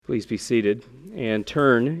Please be seated and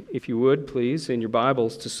turn, if you would, please, in your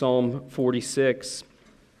Bibles to Psalm 46.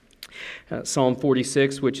 Psalm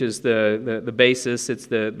 46, which is the basis, it's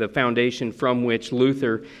the foundation from which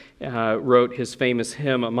Luther wrote his famous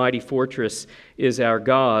hymn, "A Mighty Fortress is Our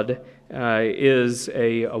God," is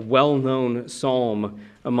a well-known psalm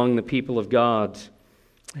among the people of God.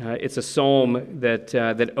 It's a psalm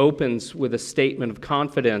that opens with a statement of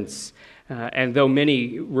confidence. And though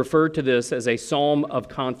many refer to this as a psalm of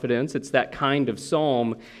confidence, it's that kind of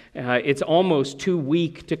psalm, it's almost too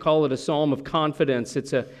weak to call it a psalm of confidence.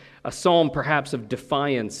 It's a psalm perhaps of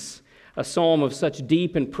defiance, a psalm of such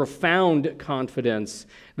deep and profound confidence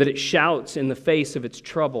that it shouts in the face of its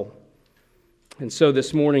trouble. And so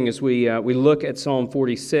this morning as we look at Psalm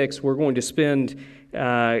 46, we're going to spend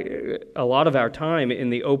a lot of our time in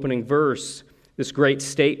the opening verse, this great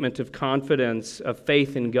statement of confidence, of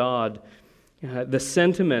faith in God. The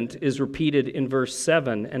sentiment is repeated in verse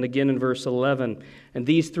 7 and again in verse 11. And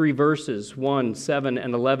these three verses, 1, 7,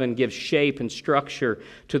 and 11, give shape and structure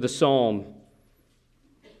to the psalm.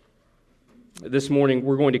 This morning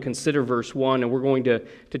we're going to consider verse 1, and we're going to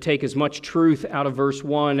take as much truth out of verse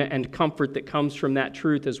 1 and comfort that comes from that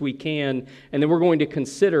truth as we can. And then we're going to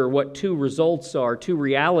consider what two results are, two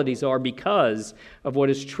realities are because of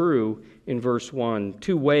what is true in verse 1.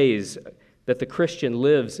 Two ways that the Christian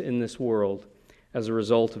lives in this world as a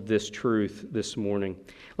result of this truth this morning.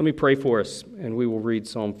 Let me pray for us, and we will read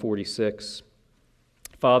Psalm 46.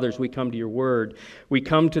 Father, as we come to your word, we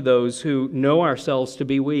come to those who know ourselves to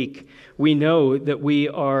be weak. We know that we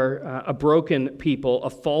are a broken people, a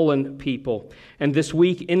fallen people. And this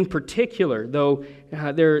week in particular, though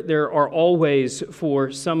there are always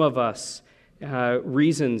for some of us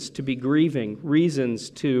reasons to be grieving, reasons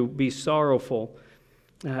to be sorrowful,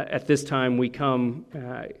 at this time we come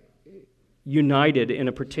united in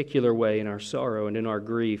a particular way in our sorrow and in our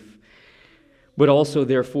grief, but also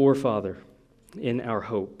therefore, Father, in our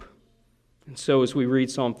hope. And so as we read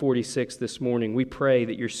Psalm 46 this morning, we pray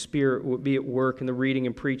that your Spirit would be at work in the reading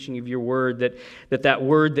and preaching of your word, that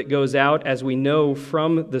word that goes out, as we know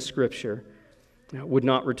from the Scripture, would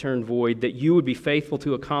not return void, that you would be faithful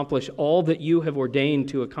to accomplish all that you have ordained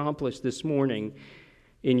to accomplish this morning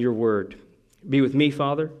in your word. Be with me,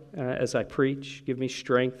 Father, as I preach. Give me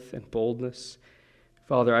strength and boldness.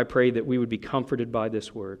 Father, I pray that we would be comforted by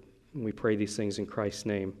this word. And we pray these things in Christ's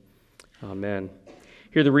name. Amen.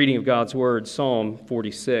 Hear the reading of God's word, Psalm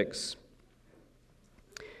 46.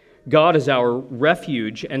 God is our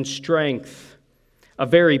refuge and strength, a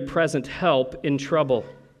very present help in trouble.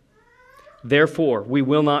 Therefore, we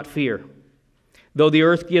will not fear. Though the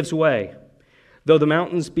earth gives way, though the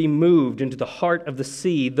mountains be moved into the heart of the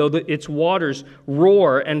sea, though its waters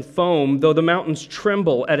roar and foam, though the mountains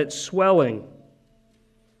tremble at its swelling,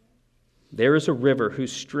 there is a river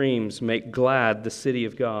whose streams make glad the city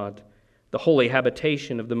of God, the holy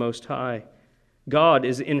habitation of the Most High. God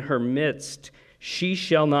is in her midst. She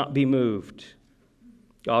shall not be moved.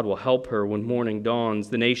 God will help her when morning dawns.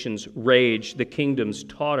 The nations rage, the kingdoms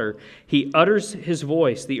totter. He utters his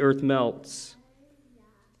voice, the earth melts.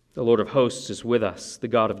 The Lord of hosts is with us. The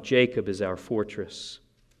God of Jacob is our fortress.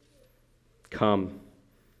 Come,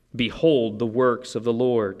 behold the works of the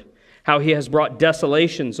Lord, how he has brought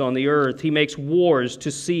desolations on the earth. He makes wars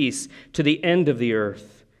to cease to the end of the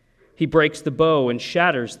earth. He breaks the bow and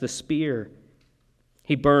shatters the spear.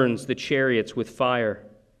 He burns the chariots with fire.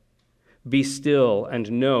 Be still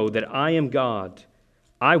and know that I am God.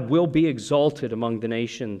 I will be exalted among the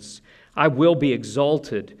nations. I will be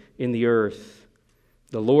exalted in the earth.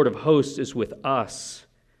 The Lord of hosts is with us.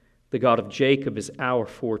 The God of Jacob is our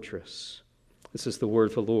fortress. This is the word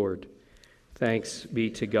of the Lord. Thanks be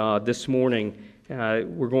to God. This morning,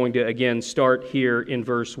 we're going to again start here in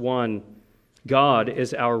verse 1. God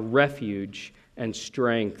is our refuge and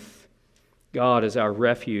strength. God is our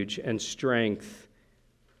refuge and strength.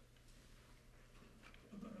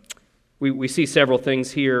 We see several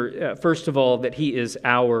things here. First of all, that he is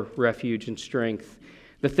our refuge and strength.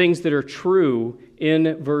 The things that are true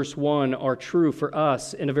in verse 1 are true for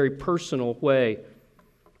us in a very personal way.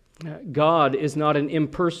 God is not an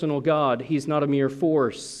impersonal God. He's not a mere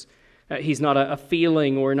force. He's not a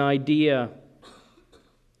feeling or an idea.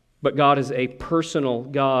 But God is a personal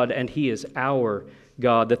God, and he is our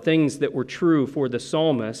God. The things that were true for the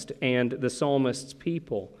psalmist and the psalmist's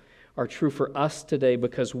people are true for us today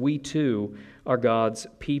because we too are God's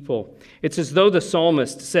people. It's as though the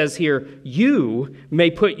psalmist says here, you may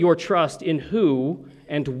put your trust in who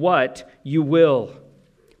and what you will.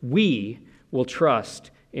 We will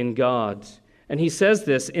trust in God. And he says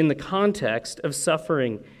this in the context of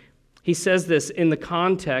suffering. He says this in the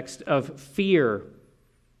context of fear.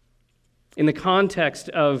 In the context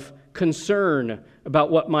of concern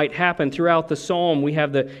about what might happen throughout the psalm, we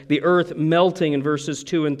have the earth melting in verses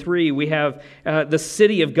 2 and 3. We have the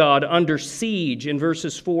city of God under siege in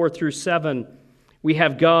verses 4 through 7. We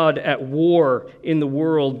have God at war in the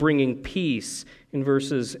world, bringing peace in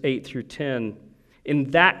verses 8 through 10.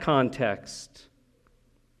 In that context,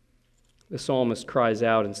 the psalmist cries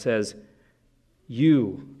out and says,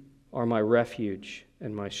 "You are my refuge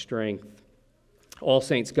and my strength." All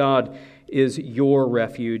Saints, God is your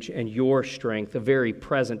refuge and your strength, a very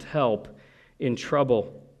present help in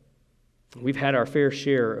trouble. We've had our fair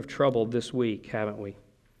share of trouble this week, haven't we?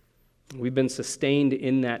 We've been sustained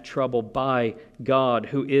in that trouble by God,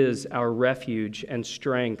 who is our refuge and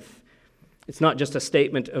strength. It's not just a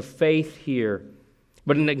statement of faith here,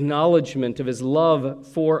 but an acknowledgement of His love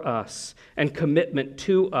for us and commitment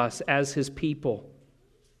to us as His people.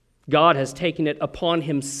 God has taken it upon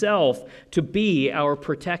Himself to be our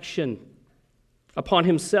protection, upon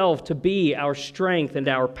Himself to be our strength and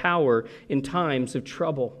our power in times of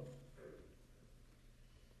trouble.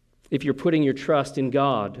 If you're putting your trust in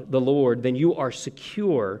God, the Lord, then you are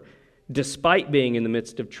secure despite being in the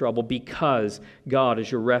midst of trouble, because God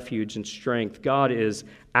is your refuge and strength. God is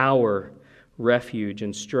our refuge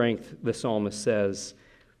and strength, the psalmist says.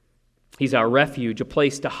 He's our refuge, a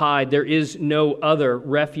place to hide. There is no other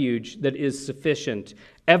refuge that is sufficient.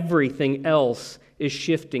 Everything else is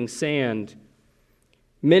shifting sand.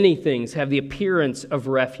 Many things have the appearance of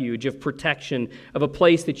refuge, of protection, of a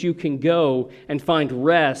place that you can go and find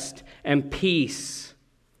rest and peace.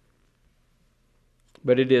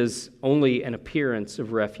 But it is only an appearance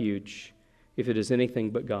of refuge if it is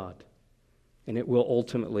anything but God, and it will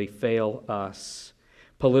ultimately fail us.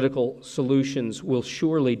 Political solutions will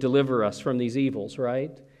surely deliver us from these evils,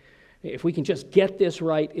 right? If we can just get this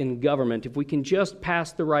right in government, if we can just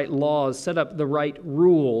pass the right laws, set up the right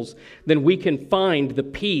rules, then we can find the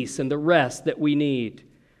peace and the rest that we need.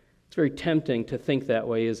 It's very tempting to think that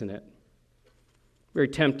way, isn't it? Very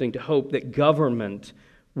tempting to hope that government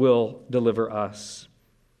will deliver us,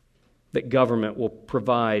 that government will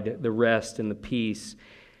provide the rest and the peace.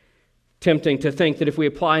 Tempting to think that if we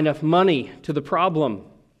apply enough money to the problem,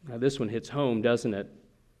 now this one hits home, doesn't it,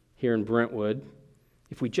 here in Brentwood,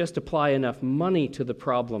 if we just apply enough money to the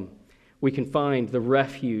problem, we can find the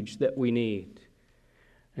refuge that we need.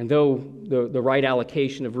 And though the right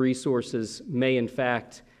allocation of resources may in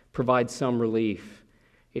fact provide some relief,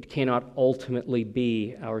 it cannot ultimately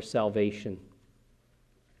be our salvation.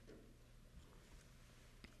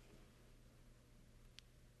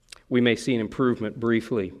 We may see an improvement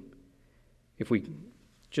briefly if we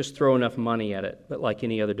just throw enough money at it, but like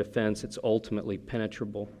any other defense, it's ultimately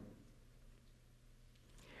penetrable.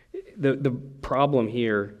 The problem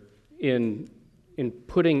here in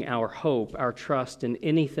putting our hope, our trust in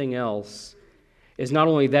anything else is not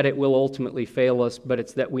only that it will ultimately fail us, but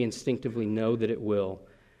it's that we instinctively know that it will.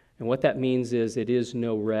 And what that means is it is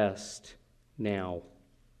no rest now.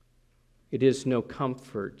 It is no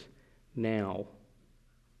comfort now.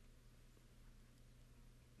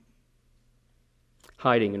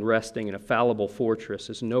 Hiding and resting in a fallible fortress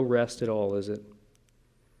is no rest at all, is it?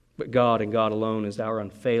 But God and God alone is our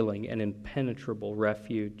unfailing and impenetrable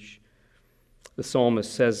refuge. The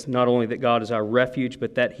psalmist says not only that God is our refuge,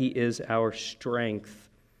 but that He is our strength,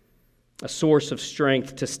 a source of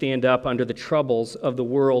strength to stand up under the troubles of the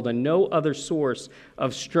world, and no other source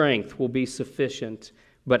of strength will be sufficient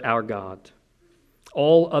but our God.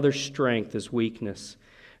 All other strength is weakness.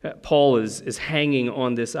 Paul is hanging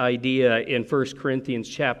on this idea in 1 Corinthians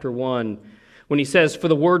chapter 1 when he says, "For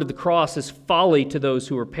the word of the cross is folly to those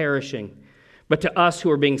who are perishing, but to us who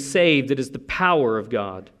are being saved it is the power of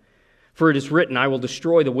God. For it is written, I will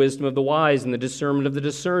destroy the wisdom of the wise and the discernment of the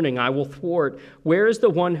discerning I will thwart. Where is the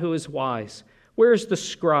one who is wise? Where is the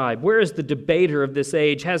scribe? Where is the debater of this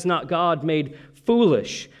age? Has not God made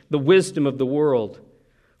foolish the wisdom of the world?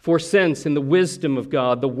 For since in the wisdom of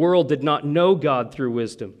God, the world did not know God through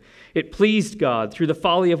wisdom, it pleased God through the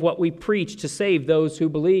folly of what we preach to save those who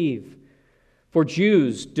believe. For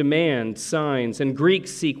Jews demand signs and Greeks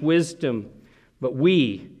seek wisdom, but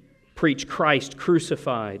we preach Christ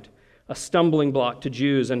crucified, a stumbling block to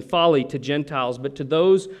Jews and folly to Gentiles, but to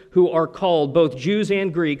those who are called, both Jews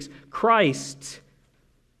and Greeks, Christ,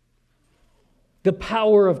 the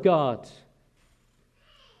power of God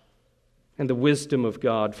and the wisdom of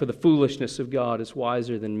God. For the foolishness of God is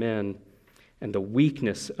wiser than men, and the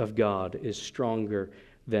weakness of God is stronger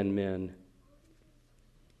than men."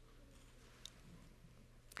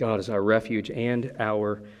 God is our refuge and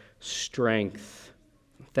our strength.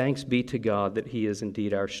 Thanks be to God that He is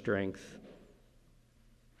indeed our strength.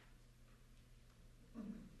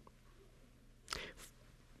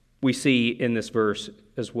 We see in this verse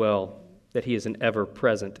as well that he is an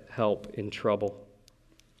ever-present help in trouble.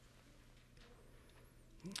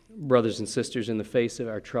 Brothers and sisters, in the face of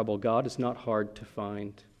our trouble, God is not hard to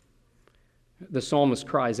find. The psalmist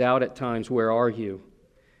cries out at times, "Where are you?"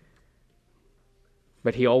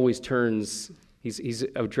 But he always turns, he's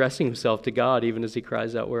addressing himself to God even as he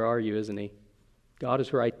cries out, "Where are you?" isn't he? God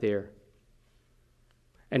is right there.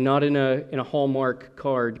 And not in a Hallmark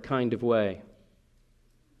card kind of way.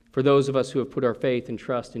 For those of us who have put our faith and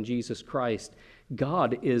trust in Jesus Christ,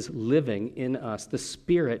 God is living in us. The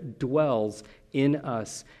Spirit dwells in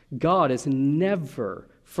us. God is never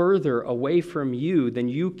further away from you than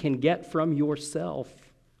you can get from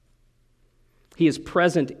yourself. He is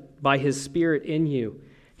present by His Spirit in you.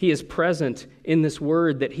 He is present in this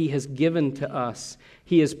word that He has given to us.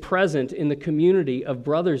 He is present in the community of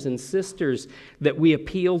brothers and sisters that we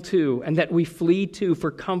appeal to and that we flee to for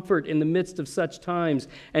comfort in the midst of such times.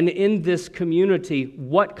 And in this community,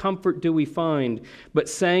 what comfort do we find but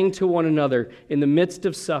saying to one another in the midst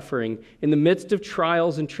of suffering, in the midst of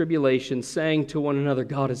trials and tribulations, saying to one another,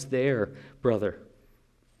 God is there, brother.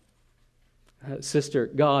 Sister,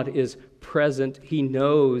 God is present. He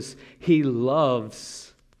knows, He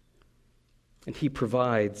loves, and He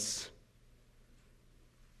provides.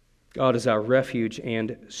 God is our refuge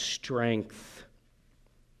and strength,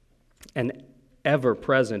 an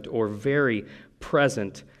ever-present or very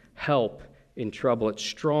present help in trouble. It's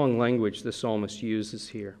strong language the psalmist uses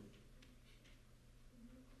here.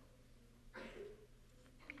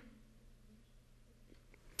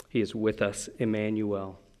 He is with us,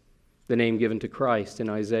 Emmanuel, the name given to Christ in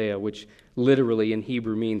Isaiah, which literally in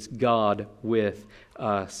Hebrew means God with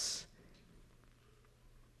us.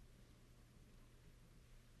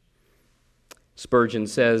 Spurgeon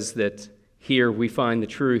says that here we find the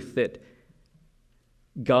truth that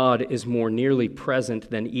God is more nearly present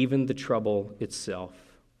than even the trouble itself.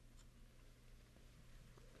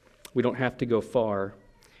 We don't have to go far.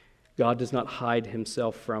 God does not hide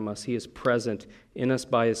Himself from us. He is present in us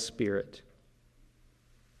by His Spirit.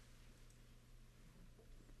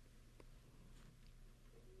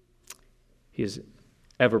 He is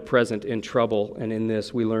ever present in trouble, and in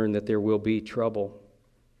this we learn that there will be trouble.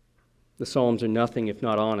 The Psalms are nothing if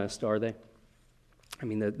not honest, are they? I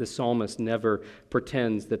mean, the psalmist never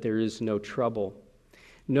pretends that there is no trouble.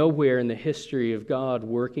 Nowhere in the history of God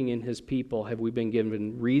working in His people have we been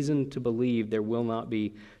given reason to believe there will not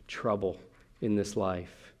be trouble in this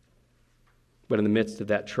life. But in the midst of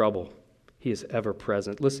that trouble, He is ever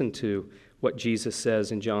present. Listen to what Jesus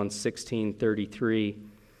says in John 16:33.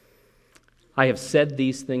 I have said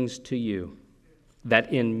these things to you,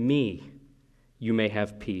 that in me you may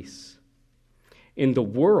have peace. In the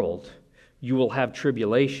world you will have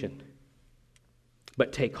tribulation,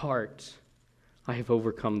 but take heart, I have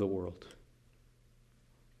overcome the world.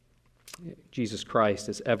 Jesus Christ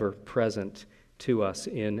is ever present to us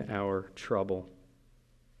in our trouble.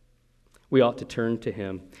 We ought to turn to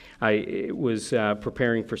Him. I was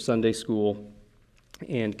preparing for Sunday school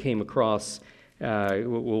and came across,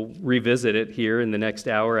 we'll revisit it here in the next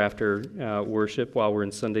hour after worship while we're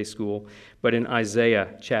in Sunday school, but in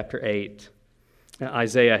Isaiah chapter 8.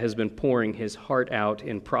 Isaiah has been pouring his heart out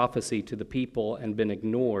in prophecy to the people and been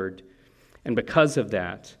ignored. And because of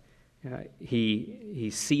that,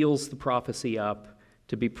 he seals the prophecy up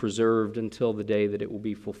to be preserved until the day that it will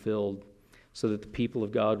be fulfilled, so that the people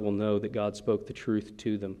of God will know that God spoke the truth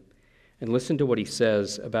to them. And listen to what he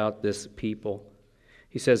says about this people.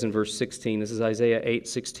 He says in verse 16, this is Isaiah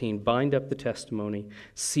 8:16, bind up the testimony,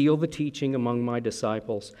 seal the teaching among my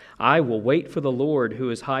disciples. I will wait for the Lord who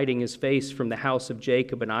is hiding His face from the house of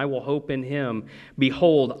Jacob, and I will hope in Him.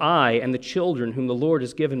 Behold, I and the children whom the Lord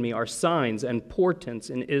has given me are signs and portents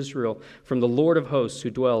in Israel from the Lord of hosts who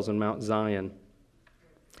dwells on Mount Zion.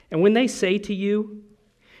 And when they say to you,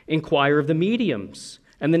 inquire of the mediums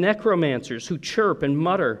and the necromancers who chirp and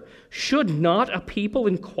mutter, should not a people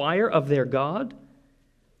inquire of their God?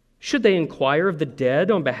 Should they inquire of the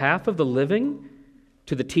dead on behalf of the living?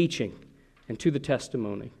 To the teaching and to the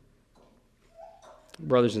testimony.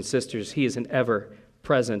 Brothers and sisters, He is an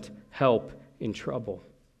ever-present help in trouble.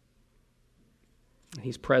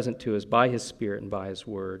 He's present to us by His Spirit and by His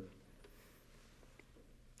Word.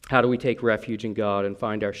 How do we take refuge in God and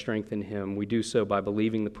find our strength in Him? We do so by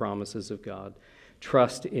believing the promises of God.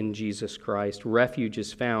 Trust in Jesus Christ. Refuge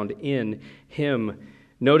is found in Him.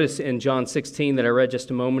 Notice in John 16 that I read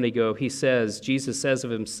just a moment ago, Jesus says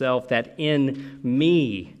of Himself that in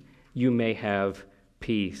me you may have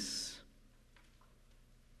peace.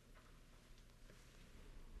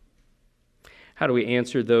 How do we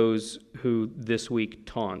answer those who this week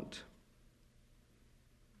taunt?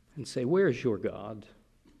 and say, "Where is your God?"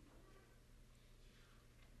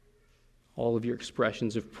 All of your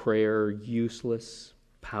expressions of prayer are useless,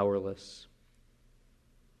 powerless.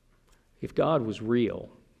 If God was real,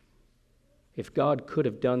 if God could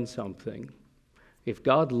have done something, if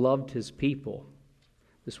God loved his people,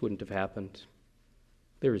 this wouldn't have happened.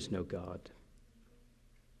 There is no God.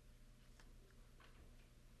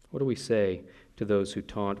 What do we say to those who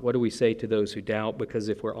taunt? What do we say to those who doubt? Because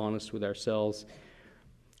if we're honest with ourselves,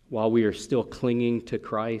 while we are still clinging to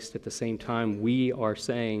Christ, at the same time, we are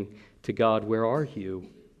saying to God, "Where are you?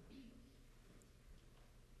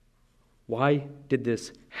 Why did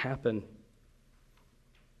this happen?"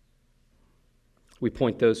 We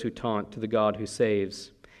point those who taunt to the God who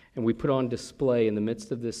saves, and we put on display in the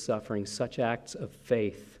midst of this suffering such acts of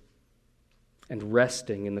faith and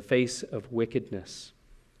resting in the face of wickedness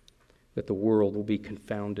that the world will be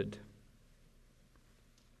confounded.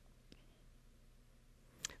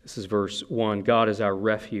 This is verse 1. God is our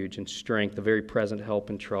refuge and strength, a very present help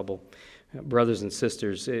in trouble. Brothers and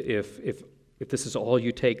sisters, if this is all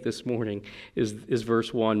you take this morning, is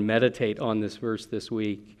verse 1, meditate on this verse this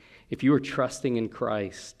week. If you are trusting in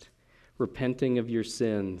Christ, repenting of your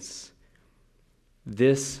sins,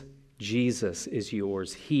 this Jesus is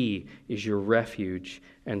yours. He is your refuge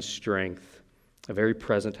and strength, a very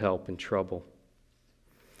present help in trouble.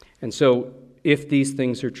 And so, if these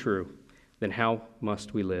things are true, then how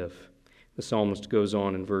must we live? The psalmist goes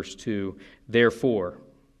on in verse 2, "Therefore,"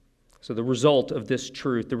 so the result of this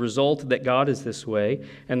truth, the result that God is this way,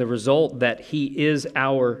 and the result that he is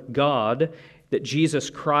our God, that Jesus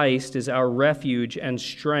Christ is our refuge and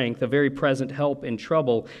strength, a very present help in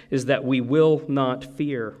trouble, is that we will not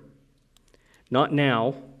fear. Not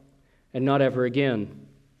now, and not ever again.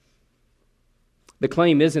 The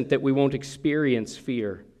claim isn't that we won't experience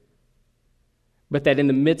fear, but that in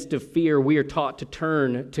the midst of fear, we are taught to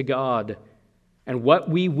turn to God. And what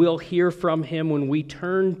we will hear from him when we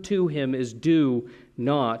turn to him is, "Do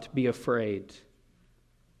not be afraid."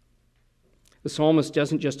 The psalmist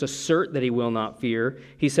doesn't just assert that he will not fear.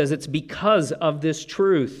 He says it's because of this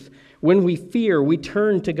truth. When we fear, we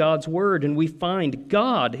turn to God's word and we find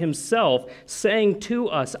God himself saying to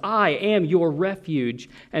us, "I am your refuge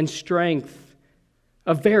and strength,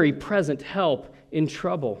 a very present help in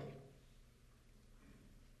trouble."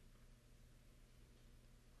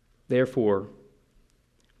 Therefore,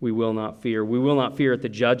 we will not fear. We will not fear at the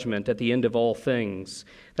judgment, at the end of all things.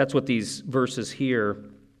 That's what these verses here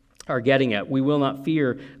are getting at. We will not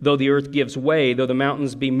fear though the earth gives way, though the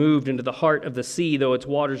mountains be moved into the heart of the sea, though its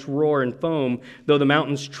waters roar and foam, though the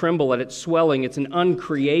mountains tremble at its swelling. It's an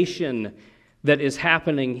uncreation that is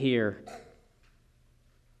happening here.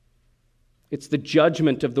 It's the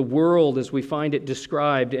judgment of the world as we find it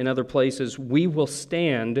described in other places. We will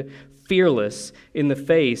stand fearless in the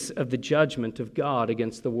face of the judgment of God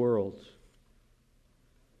against the world.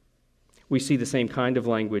 We see the same kind of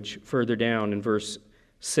language further down in verse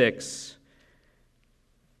 6.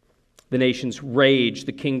 The nations rage,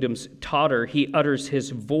 the kingdoms totter. He utters his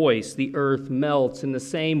voice, the earth melts, in the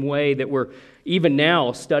same way that we're even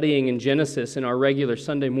now studying in Genesis in our regular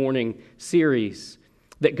Sunday morning series,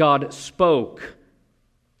 that God spoke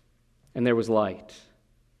and there was light.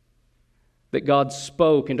 That God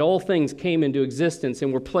spoke and all things came into existence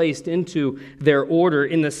and were placed into their order.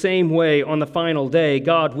 In the same way, on the final day,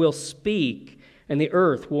 God will speak and the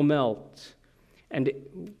earth will melt. And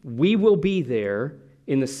we will be there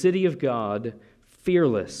in the city of God,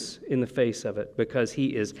 fearless in the face of it, because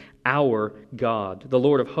he is our God. The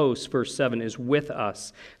Lord of hosts, verse 7, is with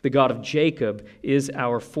us. The God of Jacob is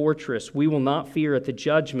our fortress. We will not fear at the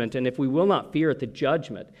judgment. And if we will not fear at the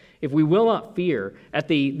judgment, if we will not fear at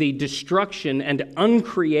the destruction and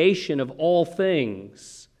uncreation of all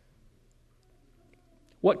things,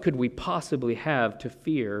 what could we possibly have to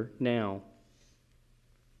fear now?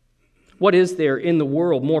 What is there in the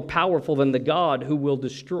world more powerful than the God who will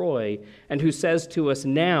destroy and who says to us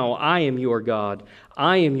now, "I am your God,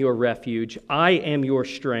 I am your refuge, I am your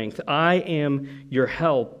strength, I am your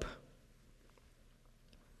help"?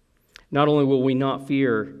 Not only will we not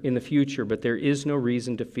fear in the future, but there is no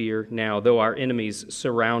reason to fear now, though our enemies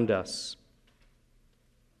surround us.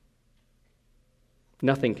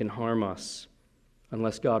 Nothing can harm us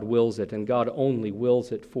unless God wills it, and God only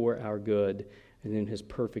wills it for our good and in his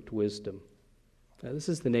perfect wisdom. Now, this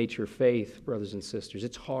is the nature of faith, brothers and sisters.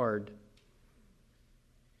 It's hard.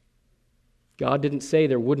 God didn't say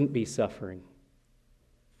there wouldn't be suffering.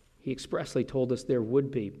 He expressly told us there would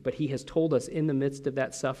be, but he has told us in the midst of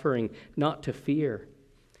that suffering not to fear,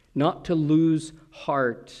 not to lose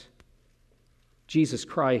heart. Jesus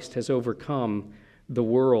Christ has overcome the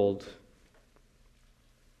world.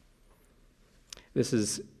 This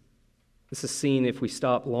is seen if we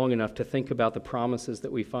stop long enough to think about the promises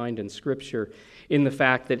that we find in Scripture, in the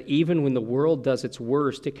fact that even when the world does its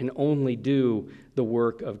worst, it can only do the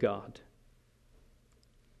work of God.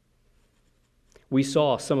 We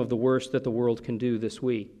saw some of the worst that the world can do this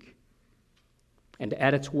week. And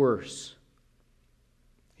at its worst,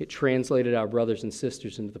 it translated our brothers and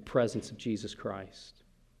sisters into the presence of Jesus Christ.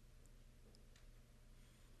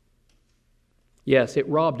 Yes, it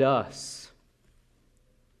robbed us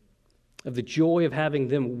of the joy of having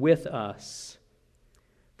them with us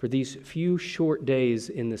for these few short days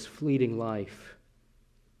in this fleeting life.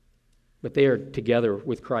 But they are together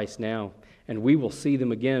with Christ now, and we will see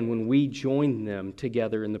them again when we join them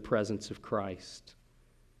together in the presence of Christ.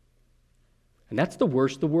 And that's the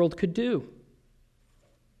worst the world could do.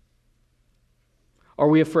 Are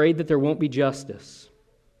we afraid that there won't be justice?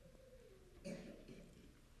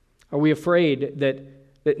 Are we afraid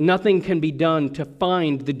that nothing can be done to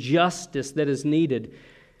find the justice that is needed?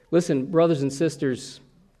 Listen, brothers and sisters,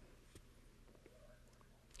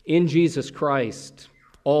 in Jesus Christ,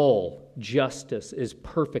 all justice is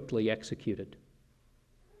perfectly executed.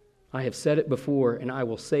 I have said it before, and I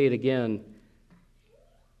will say it again.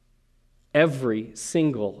 Every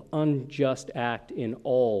single unjust act in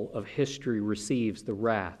all of history receives the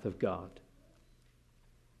wrath of God.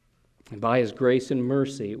 And by His grace and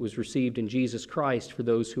mercy, it was received in Jesus Christ for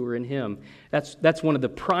those who are in Him. That's one of the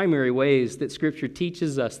primary ways that Scripture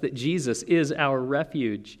teaches us that Jesus is our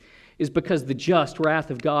refuge, is because the just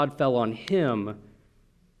wrath of God fell on Him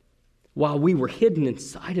while we were hidden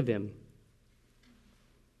inside of Him.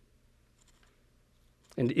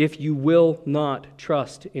 And if you will not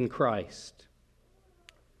trust in Christ,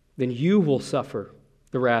 then you will suffer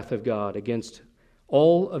the wrath of God against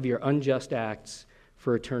all of your unjust acts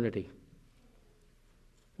for eternity.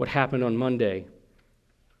 What happened on Monday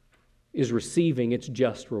is receiving its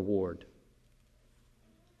just reward,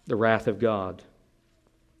 the wrath of God.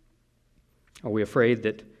 Are we afraid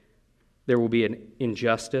that there will be an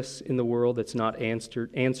injustice in the world that's not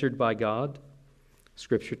answered by God?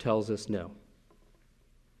 Scripture tells us no.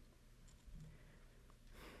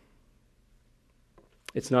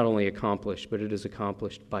 It's not only accomplished, but it is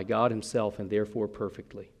accomplished by God Himself and therefore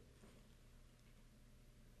perfectly.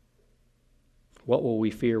 What will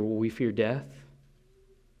we fear? Will we fear death?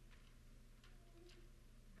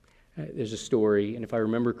 There's a story, and if I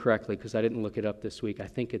remember correctly, because I didn't look it up this week, I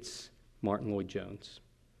think it's Martin Lloyd-Jones,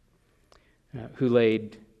 who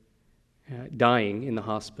laid dying in the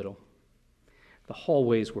hospital. The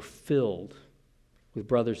hallways were filled with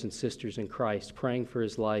brothers and sisters in Christ praying for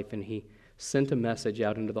his life, and he sent a message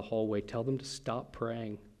out into the hallway, tell them to stop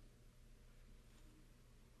praying.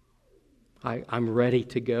 I'm ready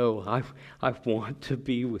to go. I want to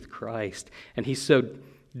be with Christ. And he so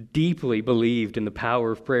deeply believed in the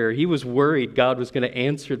power of prayer. He was worried God was going to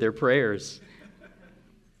answer their prayers.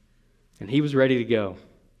 And he was ready to go.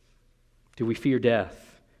 Do we fear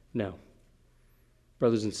death? No.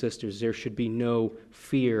 Brothers and sisters, there should be no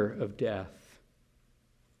fear of death.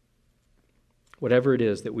 Whatever it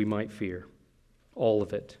is that we might fear, all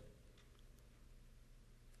of it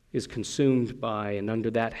is consumed by and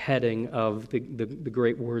under that heading of the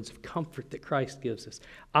great words of comfort that Christ gives us.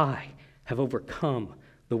 I have overcome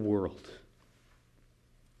the world.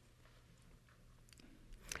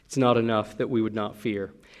 It's not enough that we would not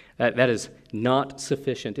fear. That is not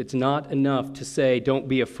sufficient. It's not enough to say, don't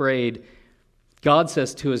be afraid. God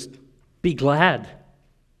says to us, be glad.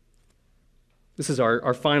 This is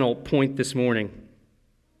our final point this morning.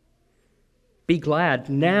 Be glad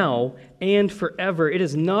now and forever. It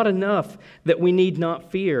is not enough that we need not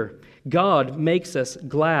fear. God makes us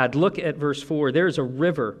glad. Look at verse 4. There's a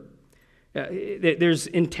river. There's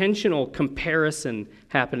intentional comparison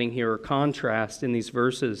happening here, or contrast in these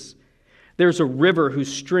verses. There's a river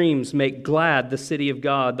whose streams make glad the city of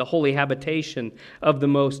God, the holy habitation of the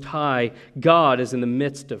Most High. God is in the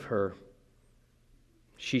midst of her.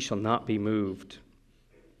 She shall not be moved.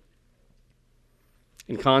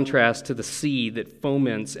 In contrast to the sea that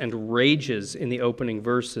foments and rages in the opening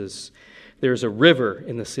verses, there's a river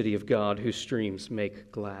in the city of God whose streams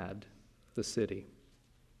make glad the city.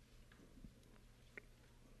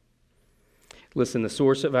 Listen, the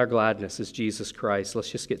source of our gladness is Jesus Christ.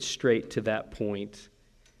 Let's just get straight to that point.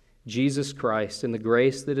 Jesus Christ and the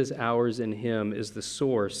grace that is ours in Him is the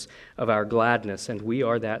source of our gladness, and we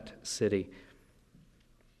are that city.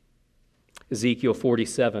 Ezekiel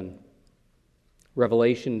 47,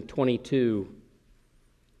 Revelation 22,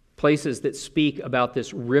 places that speak about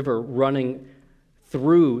this river running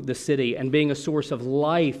through the city and being a source of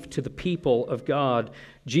life to the people of God.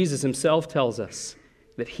 Jesus Himself tells us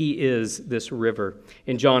that he is this river.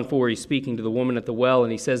 In John 4, he's speaking to the woman at the well,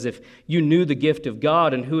 and he says, if you knew the gift of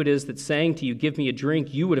God and who it is that's saying to you, give me a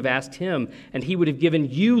drink, you would have asked him, and he would have given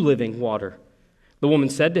you living water. The woman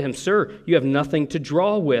said to him, Sir, you have nothing to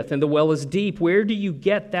draw with, and the well is deep. Where do you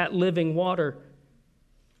get that living water?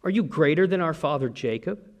 Are you greater than our father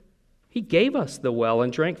Jacob? He gave us the well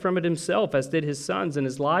and drank from it himself, as did his sons and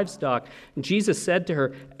his livestock. And Jesus said to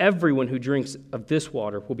her, everyone who drinks of this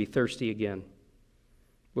water will be thirsty again.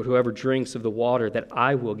 But whoever drinks of the water that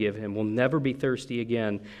I will give him will never be thirsty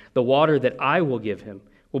again. The water that I will give him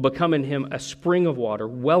will become in him a spring of water,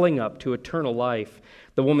 welling up to eternal life.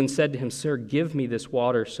 The woman said to him, Sir, give me this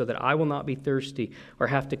water so that I will not be thirsty or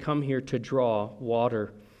have to come here to draw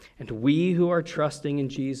water. And we who are trusting in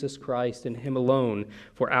Jesus Christ and him alone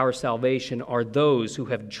for our salvation are those who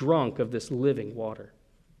have drunk of this living water.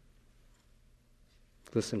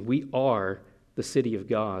 Listen, we are the city of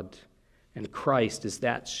God, and Christ is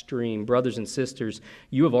that stream. Brothers and sisters,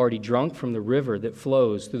 you have already drunk from the river that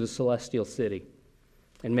flows through the celestial city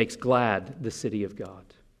and makes glad the city of God.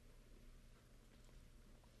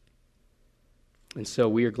 And so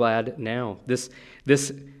we are glad now. This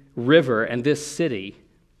river and this city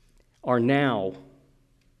are now,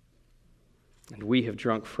 and we have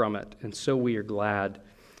drunk from it, and so we are glad.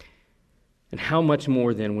 And how much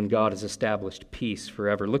more then when God has established peace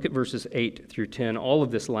forever? Look at verses 8 through 10. All of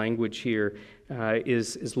this language here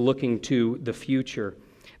is looking to the future.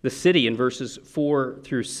 The city in verses 4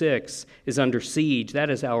 through 6 is under siege. That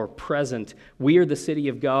is our present. We are the city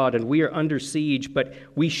of God, and we are under siege, but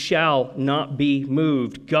we shall not be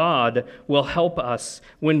moved. God will help us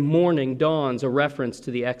when morning dawns, a reference to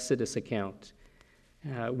the Exodus account.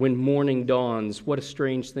 When morning dawns, what a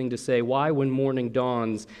strange thing to say. Why when morning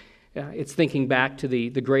dawns? It's thinking back to the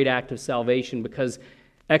great act of salvation, because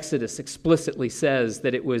Exodus explicitly says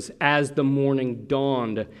that it was as the morning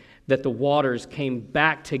dawned that the waters came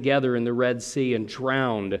back together in the Red Sea and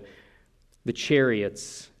drowned the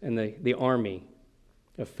chariots and the army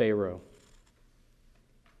of Pharaoh.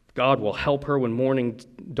 God will help her when morning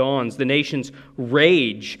dawns. The nations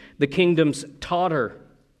rage, the kingdoms totter.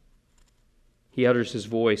 He utters his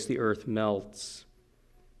voice, the earth melts.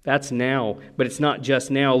 That's now, but it's not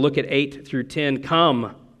just now. Look at 8 through 10.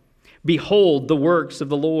 Come, behold the works of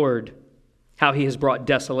the Lord, how he has brought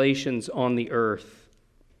desolations on the earth.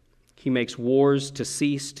 He makes wars to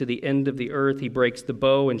cease to the end of the earth. He breaks the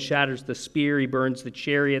bow and shatters the spear. He burns the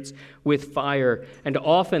chariots with fire. And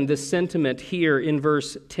often this sentiment here in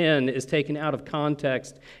verse 10 is taken out of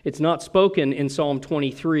context. It's not spoken in Psalm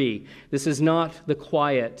 23. This is not the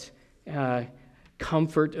quiet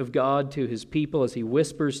comfort of God to his people as he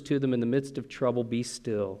whispers to them in the midst of trouble, be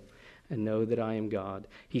still and know that I am God.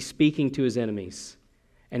 He's speaking to his enemies,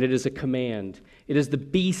 and it is a command. It is the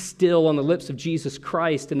be still on the lips of Jesus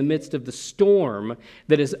Christ in the midst of the storm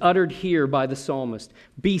that is uttered here by the psalmist.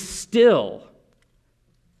 Be still,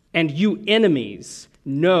 and you enemies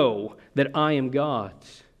know that I am God.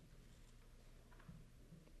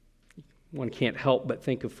 One can't help but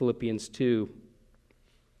think of Philippians 2.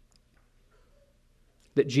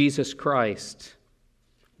 That Jesus Christ,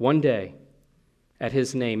 one day, at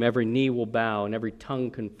his name, every knee will bow and every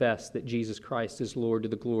tongue confess that Jesus Christ is Lord to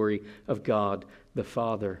the glory of God the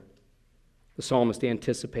Father. The psalmist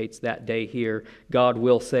anticipates that day here. God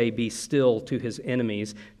will say, be still to his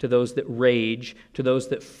enemies, to those that rage, to those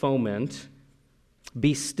that foment.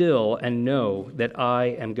 Be still and know that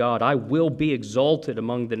I am God. I will be exalted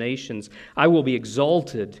among the nations. I will be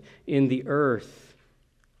exalted in the earth.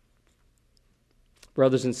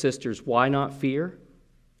 Brothers and sisters, why not fear?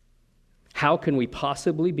 How can we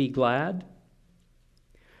possibly be glad?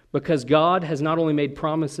 Because God has not only made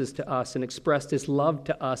promises to us and expressed his love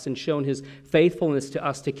to us and shown his faithfulness to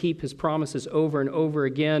us to keep his promises over and over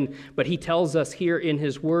again, but he tells us here in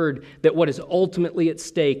his word that what is ultimately at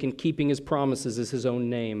stake in keeping his promises is his own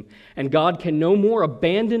name. And God can no more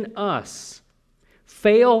abandon us,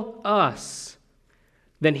 fail us,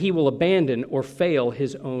 than he will abandon or fail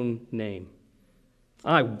his own name.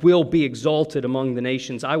 I will be exalted among the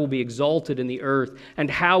nations. I will be exalted in the earth. And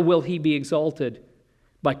how will he be exalted?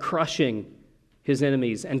 By crushing his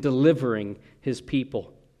enemies and delivering his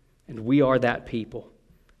people. And we are that people.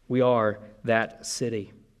 We are that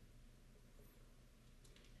city.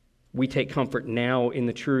 We take comfort now in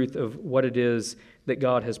the truth of what it is that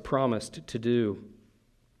God has promised to do.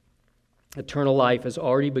 Eternal life has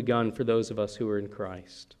already begun for those of us who are in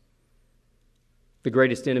Christ. The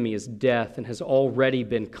greatest enemy is death and has already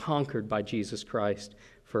been conquered by Jesus Christ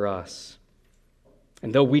for us.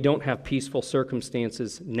 And though we don't have peaceful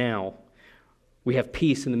circumstances now, We have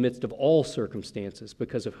peace in the midst of all circumstances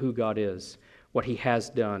because of who God is, what He has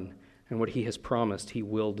done, and what He has promised He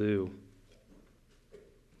will do.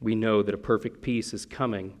 We know that a perfect peace is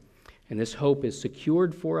coming, and this hope is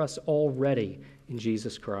secured for us already in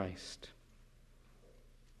Jesus Christ.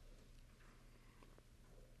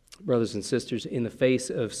 Brothers and sisters, in the face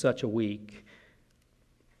of such a week,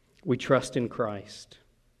 we trust in Christ.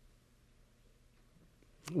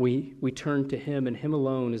 We turn to Him, and Him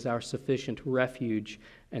alone is our sufficient refuge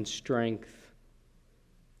and strength.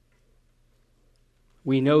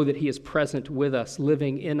 We know that He is present with us,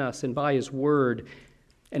 living in us, and by His word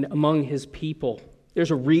and among His people.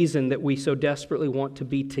 There's a reason that we so desperately want to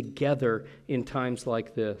be together in times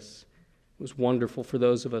like this. It was wonderful for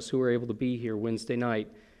those of us who were able to be here Wednesday night,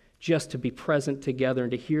 just to be present together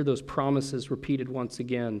and to hear those promises repeated once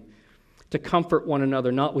again, to comfort one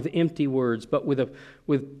another, not with empty words, but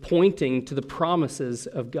with pointing to the promises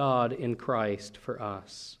of God in Christ for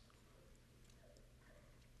us.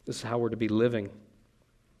 This is how we're to be living.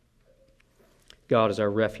 God is our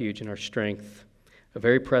refuge and our strength, a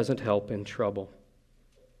very present help in trouble.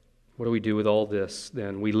 What do we do with all this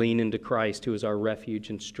then? We lean into Christ, who is our refuge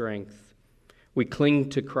and strength. We cling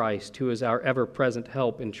to Christ, who is our ever-present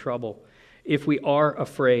help in trouble. If we are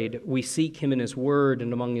afraid, we seek Him in His word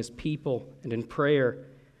and among His people and in prayer.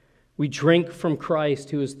 We drink from Christ,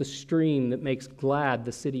 who is the stream that makes glad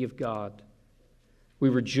the city of God. We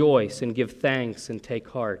rejoice and give thanks and take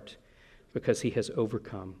heart because He has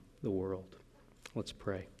overcome the world. Let's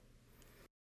pray.